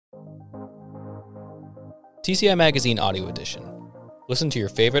TCI Magazine Audio Edition. Listen to your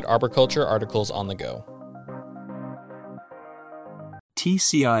favorite arboriculture articles on the go.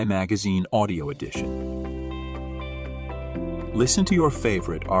 TCI Magazine Audio Edition. Listen to your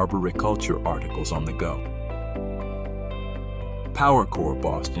favorite arboriculture articles on the go. PowerCorps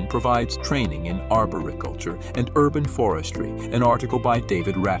Boston provides training in arboriculture and urban forestry, an article by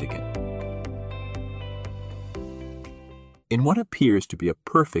David Rattigan. In what appears to be a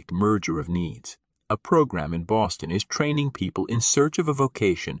perfect merger of needs, a program in Boston is training people in search of a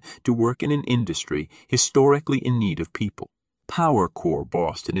vocation to work in an industry historically in need of people. PowerCorps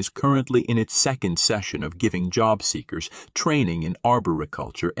Boston is currently in its second session of giving job seekers training in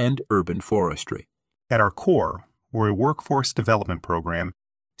arboriculture and urban forestry. At our core, we're a workforce development program,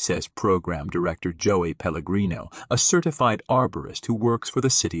 says Program Director Joey Pellegrino, a certified arborist who works for the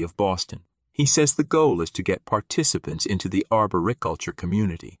City of Boston. He says the goal is to get participants into the arboriculture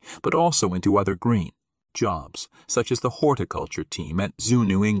community, but also into other green jobs, such as the horticulture team at Zoo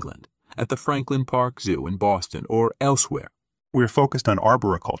New England, at the Franklin Park Zoo in Boston, or elsewhere. We're focused on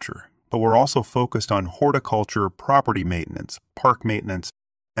arboriculture, but we're also focused on horticulture, property maintenance, park maintenance,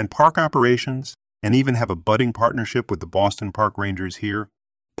 and park operations, and even have a budding partnership with the Boston Park Rangers here.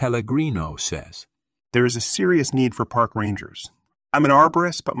 Pellegrino says, there is a serious need for park rangers. I'm an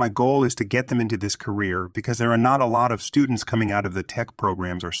arborist, but my goal is to get them into this career because there are not a lot of students coming out of the tech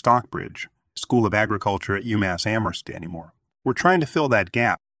programs or Stockbridge, School of Agriculture at UMass Amherst anymore. We're trying to fill that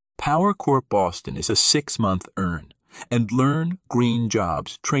gap. PowerCorps Boston is a 6-month earn and learn green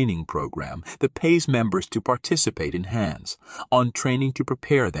jobs training program that pays members to participate in hands-on training to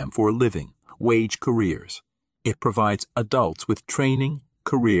prepare them for living wage careers. It provides adults with training,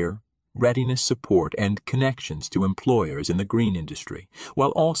 career, readiness support, and connections to employers in the green industry,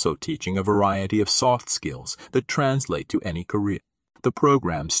 while also teaching a variety of soft skills that translate to any career. The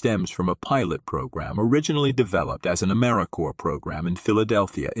program stems from a pilot program originally developed as an AmeriCorps program in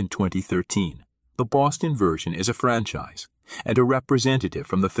Philadelphia in 2013. The Boston version is a franchise, and a representative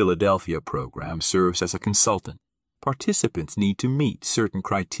from the Philadelphia program serves as a consultant. Participants need to meet certain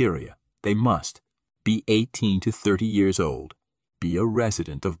criteria. They must be 18 to 30 years old, be a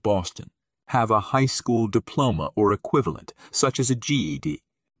resident of Boston, have a high school diploma or equivalent, such as a GED,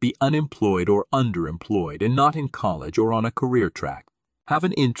 be unemployed or underemployed and not in college or on a career track, have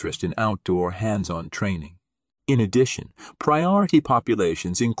an interest in outdoor hands-on training. In addition, priority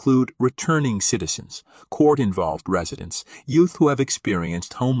populations include returning citizens, court-involved residents, youth who have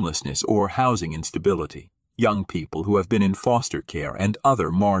experienced homelessness or housing instability, young people who have been in foster care, and other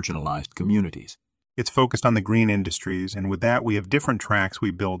marginalized communities. It's focused on the green industries, and with that we have different tracks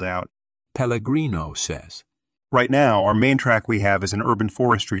we build out. Pellegrino says, right now, our main track we have is an urban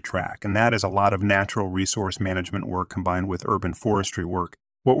forestry track, and that is a lot of natural resource management work combined with urban forestry work.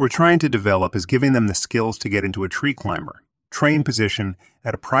 What we're trying to develop is giving them the skills to get into a tree climber, trained position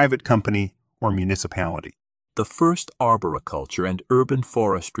at a private company or municipality. The first arboriculture and urban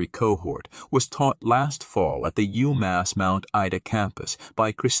forestry cohort was taught last fall at the UMass Mount Ida campus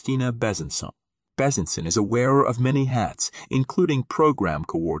by Christina Bezenson. Bezenson is a wearer of many hats, including program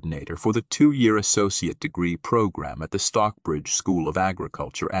coordinator for the 2-year associate degree program at the Stockbridge School of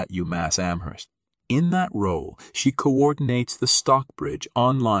Agriculture at UMass Amherst. In that role, she coordinates the Stockbridge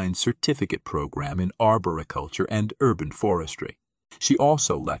online certificate program in arboriculture and urban forestry. She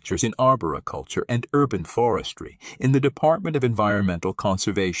also lectures in arboriculture and urban forestry in the Department of Environmental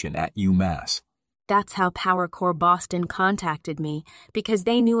Conservation at UMass. That's how PowerCorps Boston contacted me, because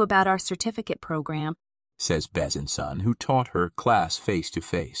they knew about our certificate program, says Bezenson, who taught her class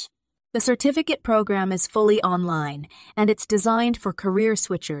face-to-face. The certificate program is fully online, and it's designed for career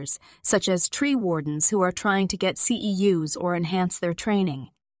switchers, such as tree wardens who are trying to get CEUs or enhance their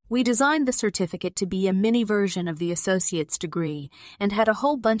training. We designed the certificate to be a mini version of the associate's degree and had a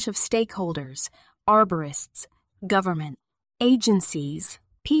whole bunch of stakeholders, arborists, government, agencies,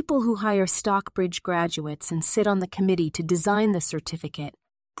 people who hire Stockbridge graduates and sit on the committee to design the certificate.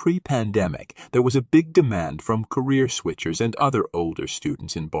 Pre-pandemic, there was a big demand from career switchers and other older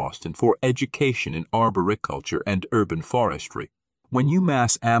students in Boston for education in arboriculture and urban forestry. When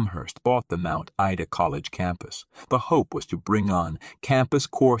UMass Amherst bought the Mount Ida College campus, the hope was to bring on campus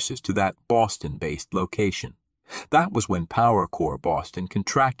courses to that Boston-based location. That was when PowerCorps Boston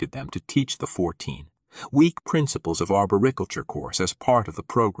contracted them to teach the 14-week Principles of Arboriculture course as part of the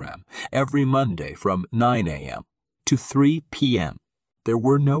program, every Monday from 9 a.m. to 3 p.m. There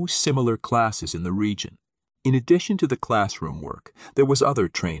were no similar classes in the region. In addition to the classroom work, there was other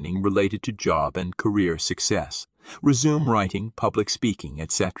training related to job and career success, resume writing, public speaking,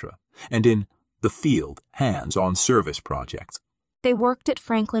 etc., and in the field, hands-on service projects. They worked at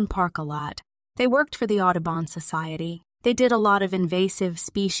Franklin Park a lot. They worked for the Audubon Society. They did a lot of invasive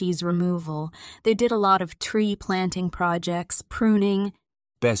species removal. They did a lot of tree planting projects, pruning.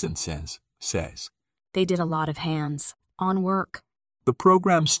 Bezin says. They did a lot of hands-on work. The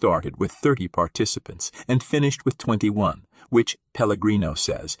program started with 30 participants and finished with 21, which, Pellegrino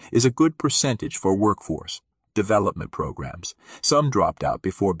says, is a good percentage for workforce development programs. Some dropped out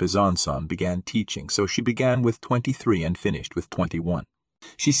before Besançon began teaching, so she began with 23 and finished with 21.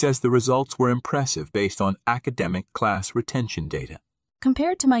 She says the results were impressive based on academic class retention data.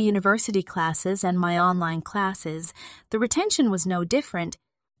 Compared to my university classes and my online classes, the retention was no different.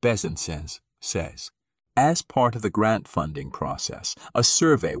 Bezin says. As part of the grant funding process, a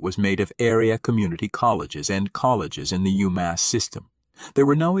survey was made of area community colleges and colleges in the UMass system. There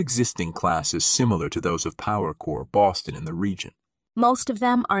were no existing classes similar to those of PowerCorps Boston in the region. Most of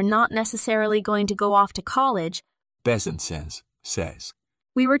them are not necessarily going to go off to college, Bezin says.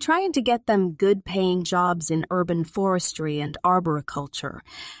 We were trying to get them good-paying jobs in urban forestry and arboriculture.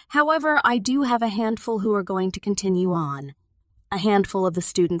 However, I do have a handful who are going to continue on. A handful of the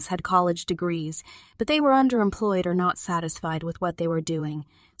students had college degrees, but they were underemployed or not satisfied with what they were doing,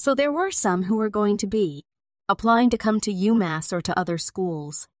 so there were some who were going to be applying to come to UMass or to other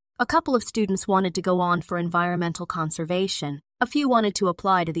schools. A couple of students wanted to go on for environmental conservation. A few wanted to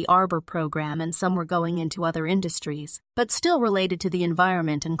apply to the Arbor program, and some were going into other industries, but still related to the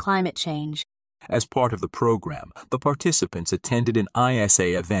environment and climate change. As part of the program, the participants attended an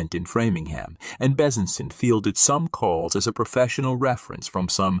ISA event in Framingham, and Besançon fielded some calls as a professional reference from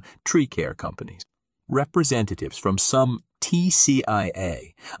some tree care companies. Representatives from some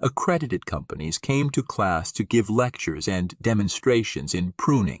TCIA accredited companies came to class to give lectures and demonstrations in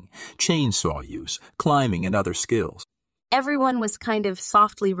pruning, chainsaw use, climbing, and other skills. Everyone was kind of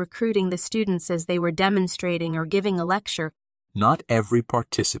softly recruiting the students as they were demonstrating or giving a lecture. Not every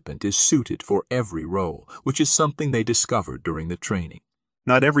participant is suited for every role, which is something they discovered during the training.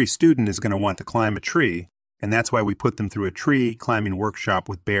 Not every student is going to want to climb a tree, and that's why we put them through a tree climbing workshop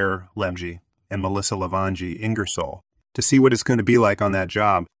with Bear Lemje and Melissa Lavangi Ingersoll to see what it's going to be like on that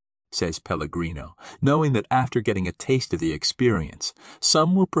job, says Pellegrino, knowing that after getting a taste of the experience,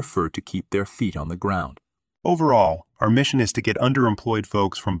 some will prefer to keep their feet on the ground. Overall, our mission is to get underemployed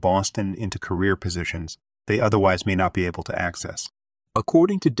folks from Boston into career positions they otherwise may not be able to access.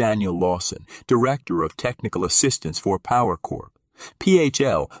 According to Daniel Lawson, Director of Technical Assistance for PowerCorps,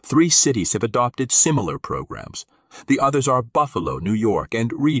 PHL, 3 cities have adopted similar programs. The others are Buffalo, New York,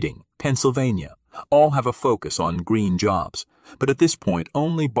 and Reading, Pennsylvania. All have a focus on green jobs, but at this point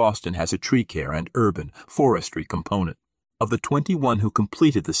only Boston has a tree care and urban forestry component. Of the 21 who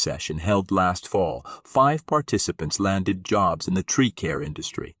completed the session held last fall, 5 participants landed jobs in the tree care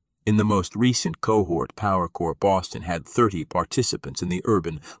industry. In the most recent cohort, PowerCorps Boston had 30 participants in the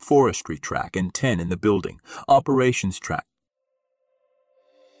urban forestry track and 10 in the building operations track.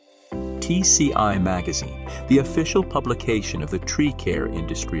 TCI Magazine, the official publication of the Tree Care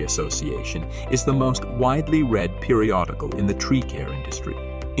Industry Association, is the most widely read periodical in the tree care industry.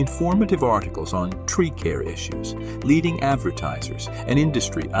 Informative articles on tree care issues, leading advertisers, an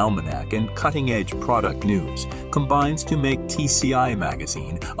industry almanac, and cutting-edge product news combines to make TCI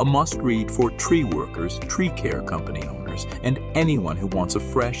Magazine a must-read for tree workers, tree care company owners, and anyone who wants a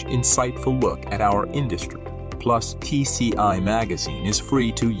fresh, insightful look at our industry. Plus, TCI Magazine is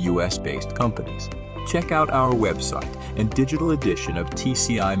free to U.S.-based companies. Check out our website and digital edition of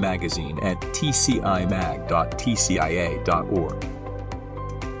TCI Magazine at tcimag.tcia.org.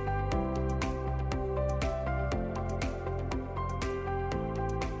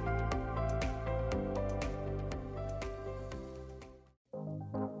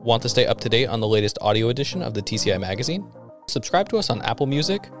 Want to stay up to date on the latest audio edition of the TCI Magazine? Subscribe to us on Apple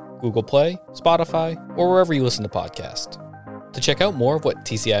Music, Google Play, Spotify, or wherever you listen to podcasts. To check out more of what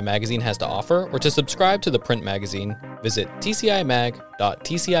TCI Magazine has to offer or to subscribe to the print magazine, visit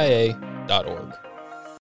tcimag.tcia.org.